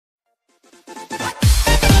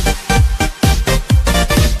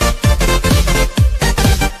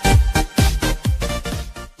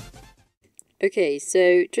Okay,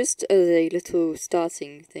 so just as a little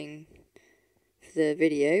starting thing for the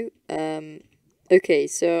video, okay,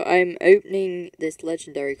 so I'm opening this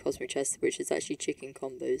legendary cosmic chest, which is actually chicken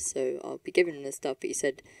combos, so I'll be giving him this stuff, but he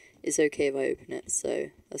said it's okay if I open it,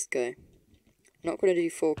 so let's go. I'm not going to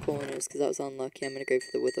do 4 corners, because that was unlucky. I'm going to go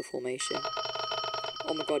for the wither formation.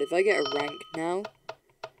 Oh my god, if I get a rank now,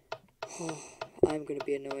 I'm going to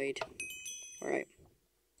be annoyed. Alright.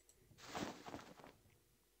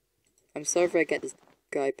 I'm sorry if I get this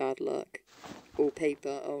guy bad luck. All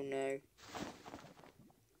paper, oh no.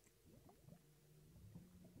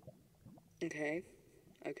 Okay.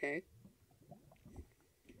 Okay.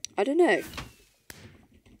 I don't know.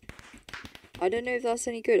 I don't know if that's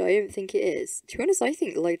any good. I don't think it is. To be honest, I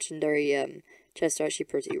think legendary chests are actually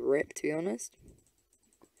pretty ripped, to be honest.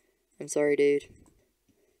 I'm sorry, dude.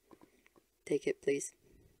 Take it, please.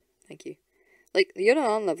 Thank you. Like, the other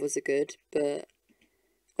arm levels are good, but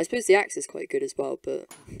I suppose the axe is quite good as well, but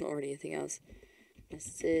not really anything else.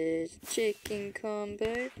 This is chicken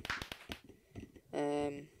combo.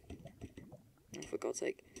 Oh, for God's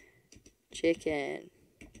sake. Chicken.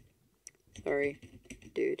 Sorry,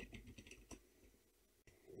 dude.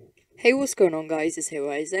 Hey, what's going on, guys? It's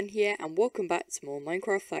Envoy here, and welcome back to more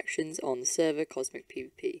Minecraft factions on the server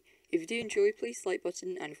Cosmicpvp. If you do enjoy, please like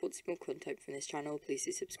button, and if you want to see more content from this channel, please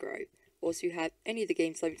do subscribe. Also, if you have any of the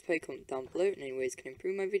games like to play, comment down below, and any ways can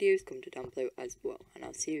improve my videos, comment down below as well, and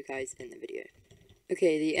I'll see you guys in the video.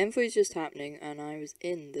 Okay, the Envoy is just happening, and I was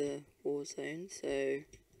in the war zone, so,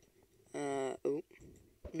 oh,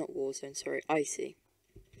 not war zone, sorry, icy.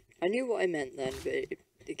 I knew what I meant then, but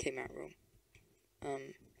it came out wrong.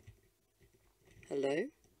 Hello?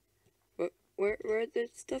 Where'd the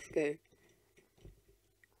stuff go?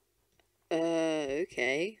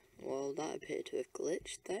 Okay. Well, that appeared to have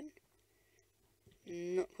glitched then.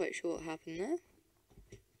 Not quite sure what happened there.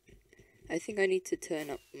 I think I need to turn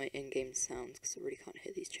up my in-game sounds, because I really can't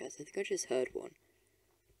hear these chests. I think I just heard one.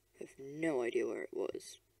 I have no idea where it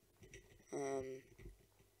was.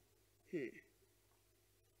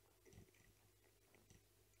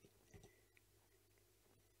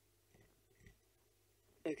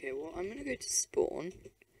 Okay, well, I'm gonna go to spawn,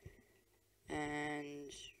 and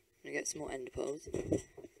I'm gonna get some more ender pearls.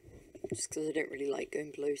 Just because I don't really like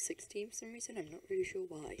going below 16 for some reason, I'm not really sure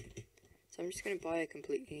why. So I'm just gonna buy a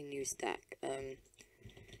completely new stack.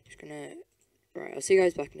 Right, I'll see you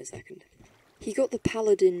guys back in a second. He got the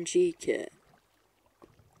Paladin G kit.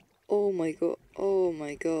 Oh my god, oh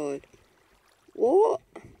my god. What?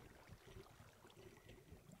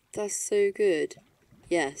 That's so good.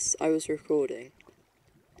 Yes, I was recording.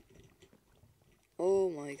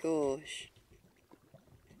 Oh my gosh.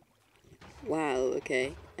 Wow,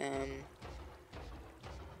 okay.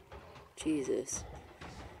 Jesus.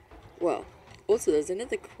 Well, also there's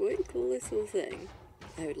another quite cool little thing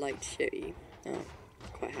I would like to show you. Oh, I'm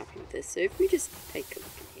quite happy with this. So if we just take a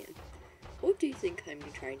look in here. What do you think I'm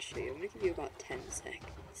trying to show you? I'm going to give you about 10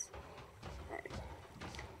 seconds. Right.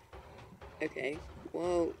 Okay,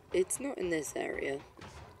 well, it's not in this area.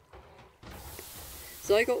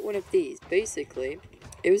 So I got one of these. Basically,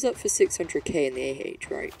 it was up for 600k in the AH,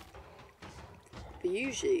 right? But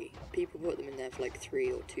usually, people put them in there for like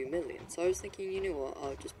 3 or 2 million. So I was thinking, you know what,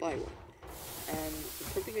 I'll just buy one. I'm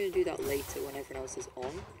probably going to do that later when everyone else is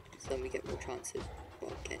on. So then we get more chance of,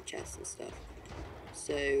 well, getting chests and stuff.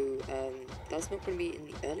 So, that's not going to be in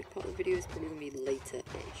the early part of the video, it's probably going to be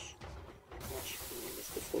later-ish. I'm actually filming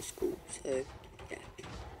this before school, so, yeah.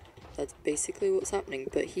 That's basically what's happening,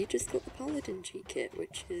 but he just got the Paladin G kit,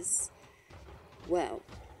 which is, well,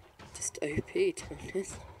 just OP, to be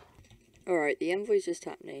honest. Alright, the Envoy's just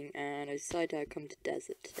happening, and I decided I'd come to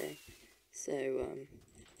Desert today. So,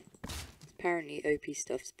 apparently OP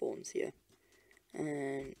stuff spawns here.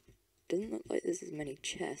 And doesn't look like there's as many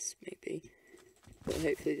chests, maybe. But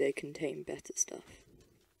hopefully they contain better stuff.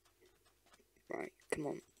 Right, come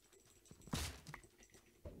on.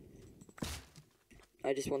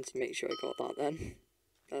 I just wanted to make sure I got that then.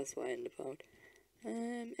 That's why I ended up out.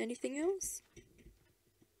 Anything else?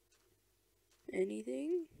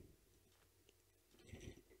 Anything?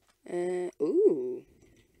 Ooh.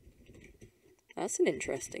 That's an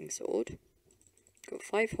interesting sword. Got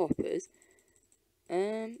 5 hoppers.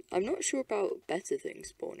 I'm not sure about better things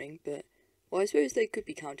spawning, but, well, I suppose they could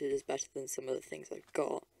be counted as better than some of the things I've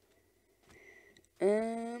got.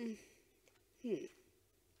 Alright,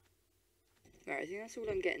 I think that's all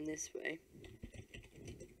I'm getting this way.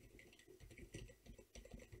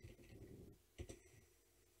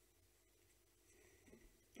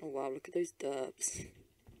 Oh wow, look at those derps.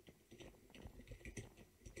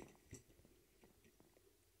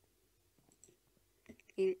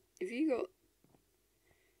 If you got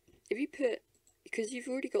you put, because you've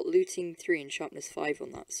already got looting 3 and sharpness 5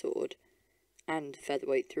 on that sword, and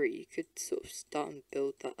featherweight 3, you could sort of start and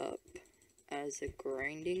build that up as a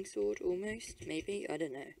grinding sword almost, maybe, I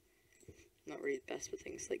don't know. Not really the best with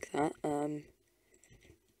things like that.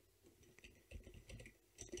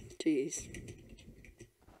 Jeez.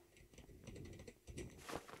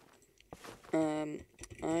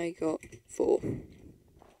 I got 4.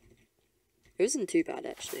 It wasn't too bad,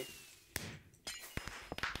 actually.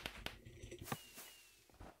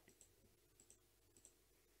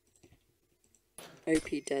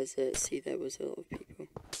 OP Desert, see, there was a lot of people.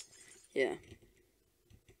 Yeah.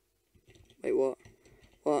 Wait, what?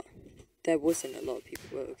 What? There wasn't a lot of people,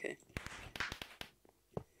 well, okay.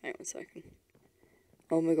 Hang on a second.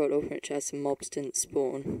 Oh my god, open chest and mobs didn't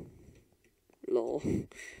spawn. Lol.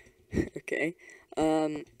 Okay.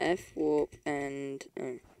 F-warp and...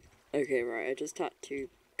 okay, right, I just had to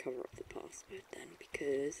cover up the password then,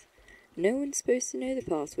 because no one's supposed to know the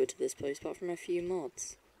password to this place apart from a few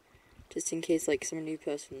mods. Just in case, like, some new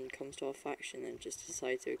person comes to our faction and just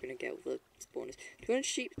decides they're gonna get all the spawners. 200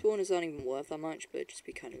 sheep spawners aren't even worth that much, but it'd just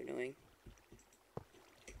be kind of annoying.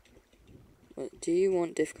 Well, do you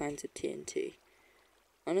want diff kinds of TNT?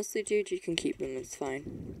 Honestly, dude, you can keep them, it's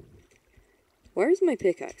fine. Where is my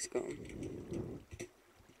pickaxe gone?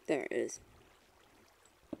 There it is.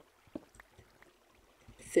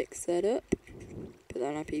 Fix that up. Put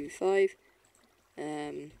that on PV5.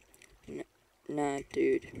 Nah,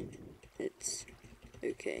 dude. It's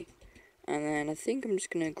okay. And then I think I'm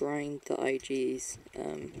just gonna grind the IGs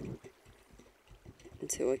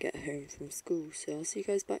until I get home from school. So I'll see you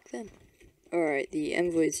guys back then. Alright, the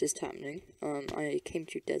Envoy is just happening. I came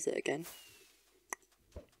to desert again.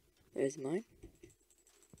 There's mine.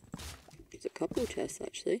 There's a couple chests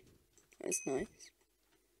actually. That's nice.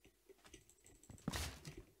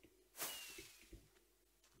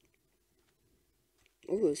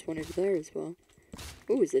 Oh, there's one over there as well.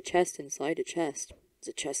 Oh, there's a chest inside a chest. It's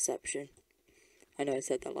a chestception. I know I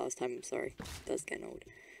said that last time, I'm sorry. That's getting old.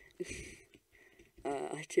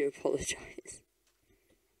 I do apologise.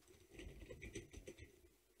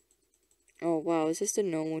 Oh wow, it's just a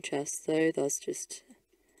normal chest though, that's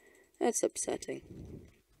upsetting.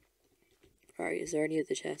 Alright, is there any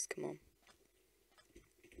other chests? Come on.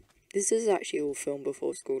 This is actually all filmed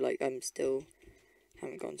before school, like I'm still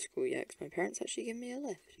haven't gone to school yet because my parents actually gave me a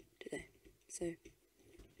lift today. So,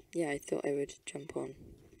 yeah, I thought I would jump on.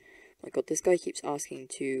 Oh my god, this guy keeps asking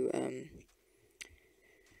to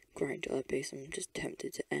grind our base. I'm just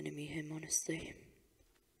tempted to enemy him, honestly.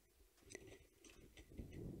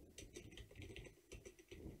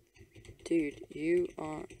 Dude, you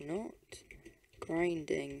are not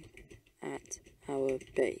grinding at our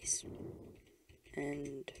base.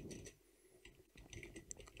 End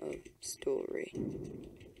of story.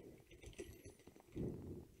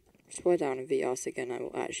 Swear down if he asks again, I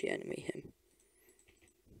will actually enemy him.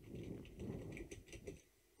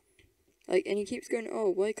 Like, and he keeps going, oh,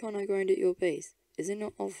 why can't I grind at your base? Is it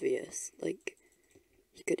not obvious? Like,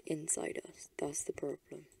 he could inside us. That's the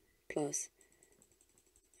problem. Plus,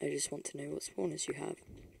 I just want to know what spawners you have.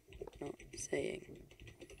 Not saying.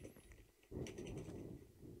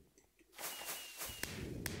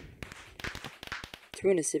 To be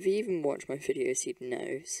honest, if he even watched my videos, he'd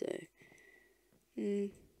know, so...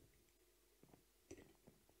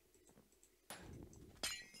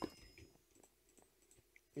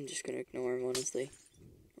 I'm just gonna ignore him, honestly.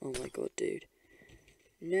 Oh my god, dude.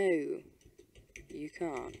 No, you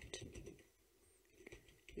can't.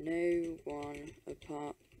 No one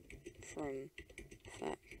apart from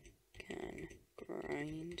Fat can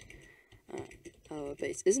grind at our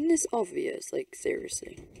base. Isn't this obvious? Like,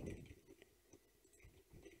 seriously.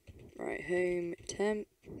 Right, home, temp.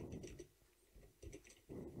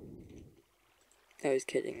 I was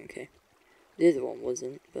kidding, okay. The other one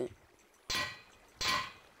wasn't, but...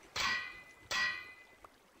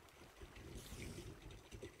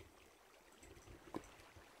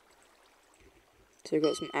 So I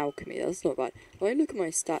got some alchemy, that's not bad. When I look at my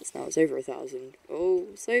stats now, it's over 1,000. Oh,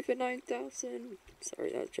 save for 9,000!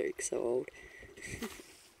 Sorry, that joke's so old.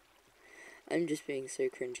 I'm just being so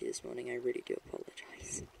cringy this morning, I really do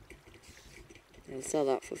apologise. I'll sell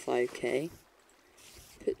that for 5k.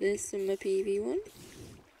 Put this in my PV one.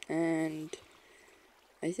 And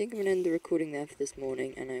I think I'm going to end the recording there for this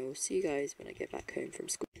morning, and I will see you guys when I get back home from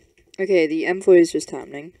school. Okay, the Envoy is just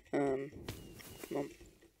happening. Come on.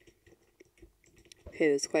 Okay,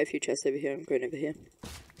 there's quite a few chests over here. I'm going over here.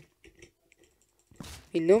 I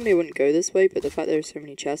mean, normally I wouldn't go this way, but the fact there are so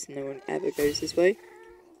many chests and no one ever goes this way,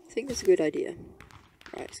 I think it's a good idea.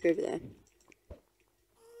 Right, let's go over there.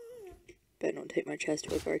 Better not take my chest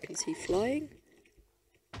wherever I can see flying.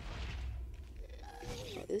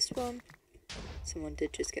 Got this one. Someone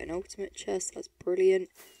did just get an ultimate chest. That's brilliant.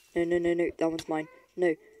 No, no, no, no. That one's mine.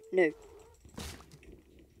 No, no.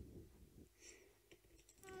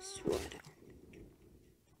 Swear down.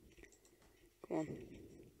 Come on.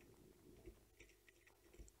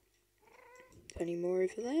 Any more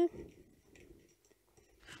over there?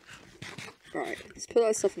 Right, let's put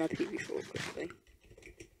that stuff in our PB4 quickly.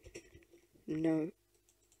 No.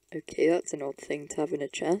 Okay, that's an odd thing to have in a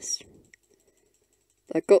chest.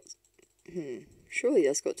 That got... surely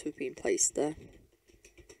that's got to have been placed there.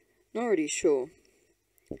 Not really sure.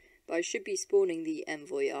 But I should be spawning the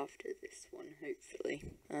Envoy after this one, hopefully.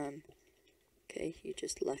 Okay, you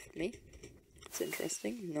just left me. It's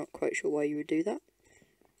interesting. Not quite sure why you would do that.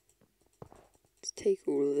 Let's take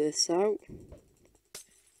all of this out.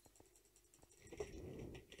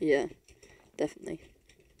 Yeah, definitely.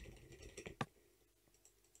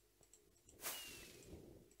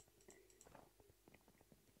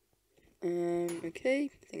 Okay, I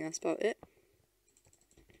think that's about it.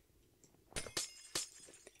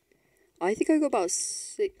 I think I got about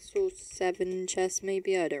 6 or 7 chests,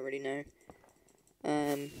 maybe, I don't really know.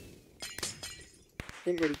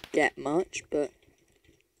 Didn't really get much, but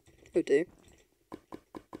it'll do.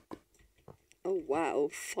 Oh wow,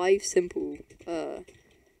 5 simple,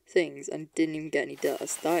 things and didn't even get any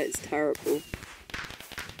dust. That is terrible.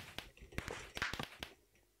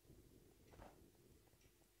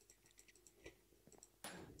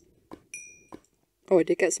 Oh, I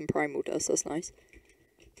did get some primal dust, that's nice.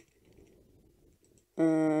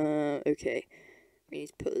 Okay. We need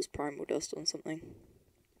to put this primal dust on something.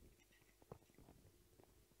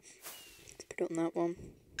 Let's put it on that one.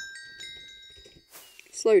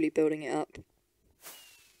 Slowly building it up.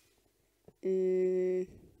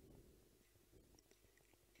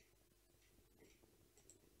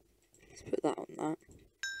 Let's put that on that.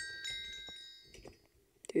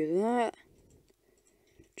 Do that.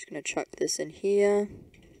 Just gonna chuck this in here.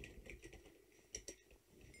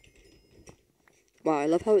 Wow, I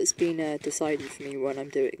love how it's been decided for me when I'm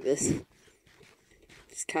doing this.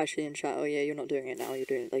 Just casually in chat, oh yeah, you're not doing it now, you're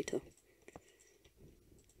doing it later.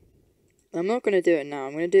 I'm not gonna do it now,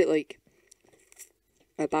 I'm gonna do it like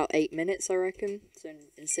about 8 minutes, I reckon. So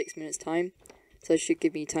in 6 minutes time. So it should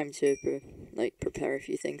give me time to prepare a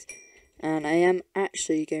few things. And I am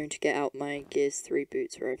actually going to get out my Gears 3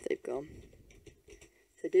 boots wherever they've gone.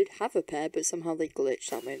 So I did have a pair, but somehow they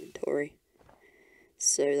glitched out my inventory.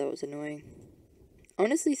 So that was annoying. I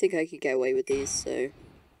honestly think I could get away with these, so...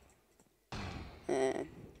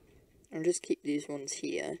 I'll just keep these ones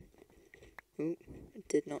here. Ooh, I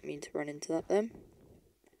did not mean to run into that then.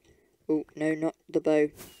 Oh, no, not the bow.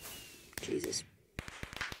 Jesus.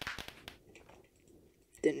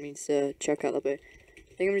 Didn't mean to chuck out the bow.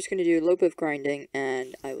 I think I'm just going to do a little bit of grinding,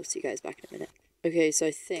 and I will see you guys back in a minute. Okay, so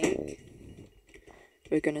I think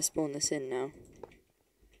we're going to spawn this in now.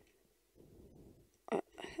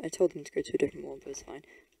 I told them to go to a different one, but it's fine.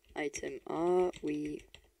 Item, are we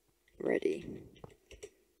ready?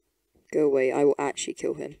 Go away, I will actually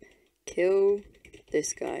kill him. Kill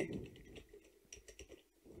this guy.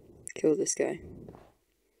 Kill this guy.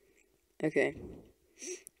 Okay.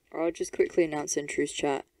 I'll just quickly announce in Truth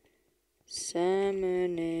Chat.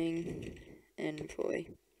 Summoning Envoy.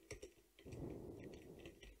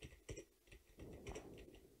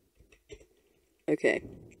 Okay.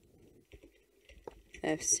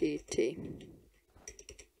 FCT.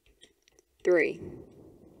 3.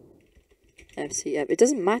 FCF. It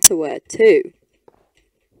doesn't matter where. 2.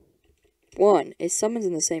 1. It summons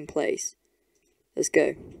in the same place. Let's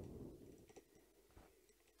go.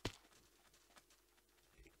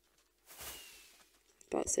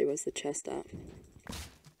 About to say, where's the chest at?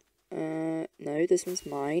 No, this one's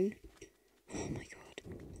mine. Oh my god.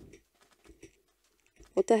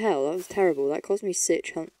 What the hell? That was terrible. That cost me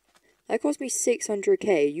 600k.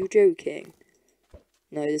 Are you joking?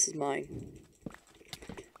 No, this is mine.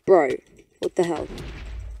 Bro, what the hell?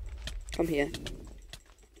 Come here.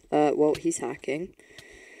 Well, he's hacking.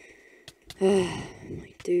 My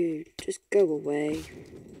dude, just go away.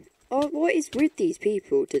 Oh, what is with these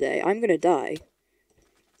people today? I'm gonna die.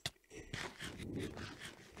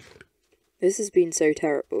 This has been so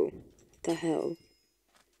terrible. What the hell?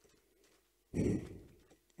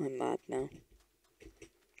 I'm mad now.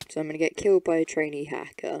 So I'm gonna get killed by a trainee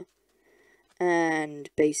hacker. And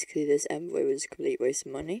basically this Envoy was a complete waste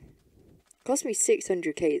of money. Cost me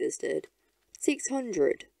 600k this did.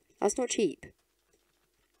 600! That's not cheap.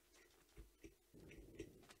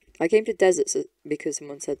 I came to deserts because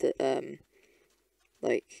someone said that,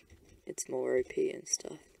 like, it's more OP and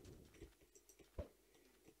stuff.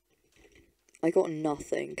 I got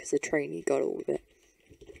nothing because the trainee got all of it.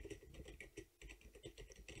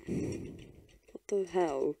 What the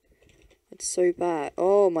hell? That's so bad.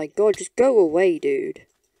 Oh my god, just go away, dude.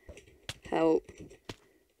 Help.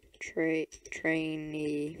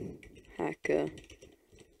 Trainee hacker.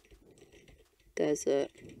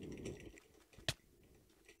 Desert.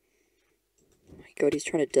 Oh my god, he's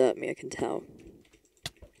trying to dirt me, I can tell.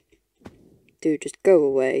 Dude, just go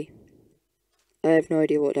away. I have no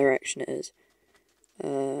idea what direction it is.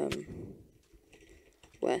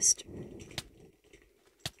 West.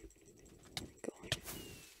 God.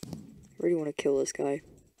 I really want to kill this guy.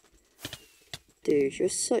 Dude, you're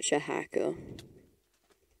such a hacker.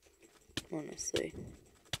 Honestly.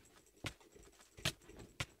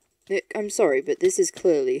 I'm sorry, but this is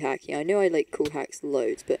clearly hacking. I know I like cool hacks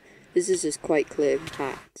loads, but this is just quite clear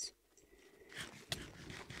hacks.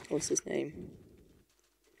 What's his name?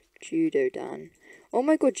 Judo Dan. Oh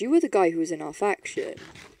my god, you were the guy who was in our faction.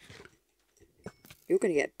 You're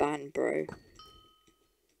gonna get banned, bro.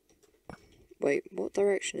 Wait, what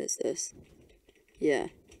direction is this? Yeah.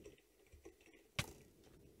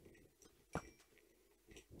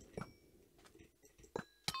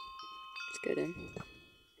 Let's get in.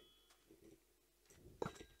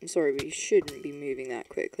 I'm sorry, but you shouldn't be moving that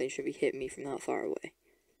quickly. You should be hitting me from that far away.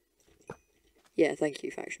 Yeah, thank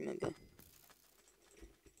you, faction member.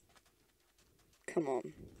 Come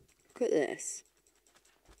on. Look at this.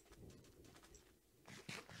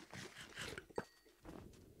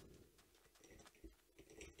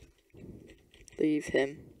 Leave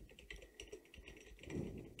him.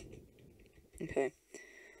 Okay.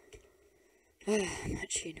 I'm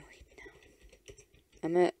actually annoyed now.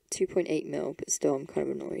 I'm at 2.8 mil, but still I'm kind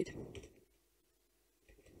of annoyed.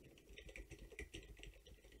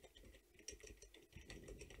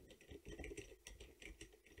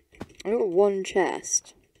 I got one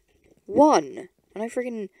chest. One! And I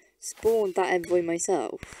freaking spawned that envoy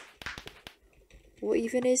myself. What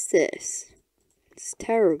even is this? It's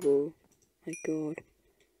terrible. My god.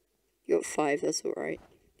 You got 5, that's alright.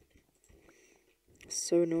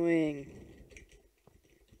 So annoying.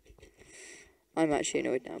 I'm actually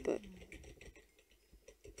annoyed now, but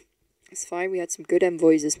it's fine. We had some good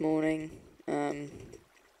envoys this morning.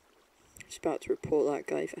 Just about to report that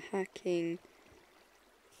guy for hacking.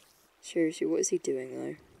 Seriously, what is he doing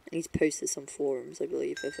though? I need to post this on forums, I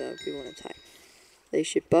believe, if people want to attack. They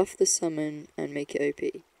should buff the summon and make it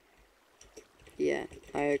OP. Yeah,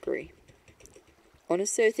 I agree.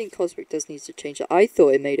 Honestly, I think Cosmic does need to change that. I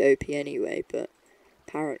thought it made OP anyway, but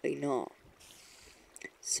apparently not.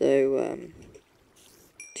 So,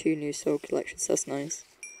 2 new soul collections, that's nice.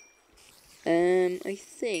 I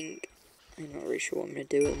think, I'm not really sure what I'm going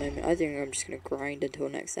to do at the moment. I think I'm just going to grind until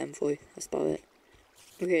next Envoy, that's about it.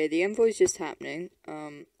 Okay, the Envoy's just happening.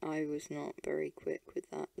 I was not very quick with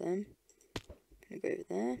that then. I'm going to go over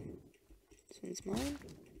there. This one's mine.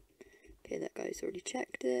 Okay, that guy's already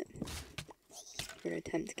checked it. I'm going to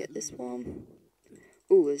attempt to get this one.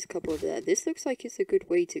 Oh, there's a couple over there. This looks like it's a good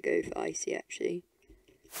way to go for Icy, actually.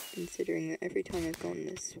 Considering that every time I've gone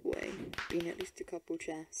this way, been at least a couple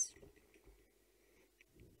chests.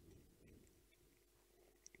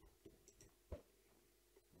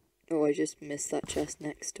 Oh, I just missed that chest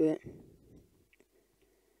next to it.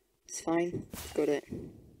 It's fine. Got it.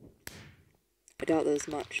 I doubt there's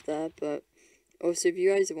much there, but also if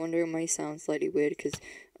you guys are wondering, my sound slightly weird because,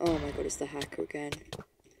 oh my god, it's the hacker again.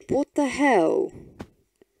 What the hell?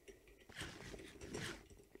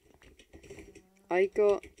 I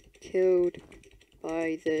got killed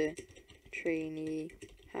by the trainee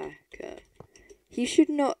hacker. He should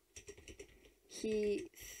not... He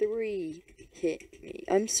 3 hit me.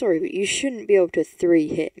 I'm sorry, but you shouldn't be able to 3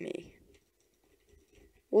 hit me.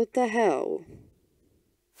 What the hell?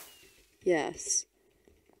 Yes.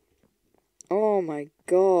 Oh my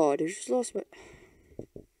god, I just lost my...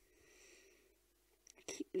 I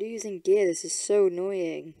keep losing gear, this is so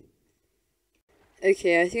annoying.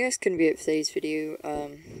 Okay, I think that's gonna be it for today's video.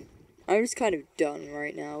 I'm just kind of done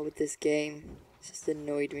right now with this game. It's just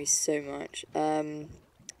annoyed me so much.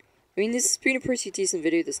 I mean, this has been a pretty decent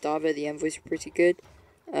video. The start of it, the envoys were pretty good.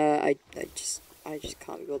 I just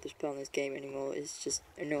can't be bothered playing this game anymore. It's just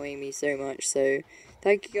annoying me so much. So,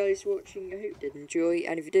 thank you guys for watching. I hope you did enjoy.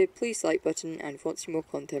 And if you did, please like button. And if you want to see more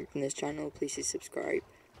content from this channel, please do subscribe.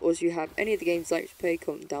 Or if you have any of the games you'd like to play,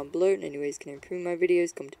 comment down below. And any ways can improve my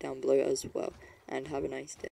videos, comment down below as well. And have a nice day.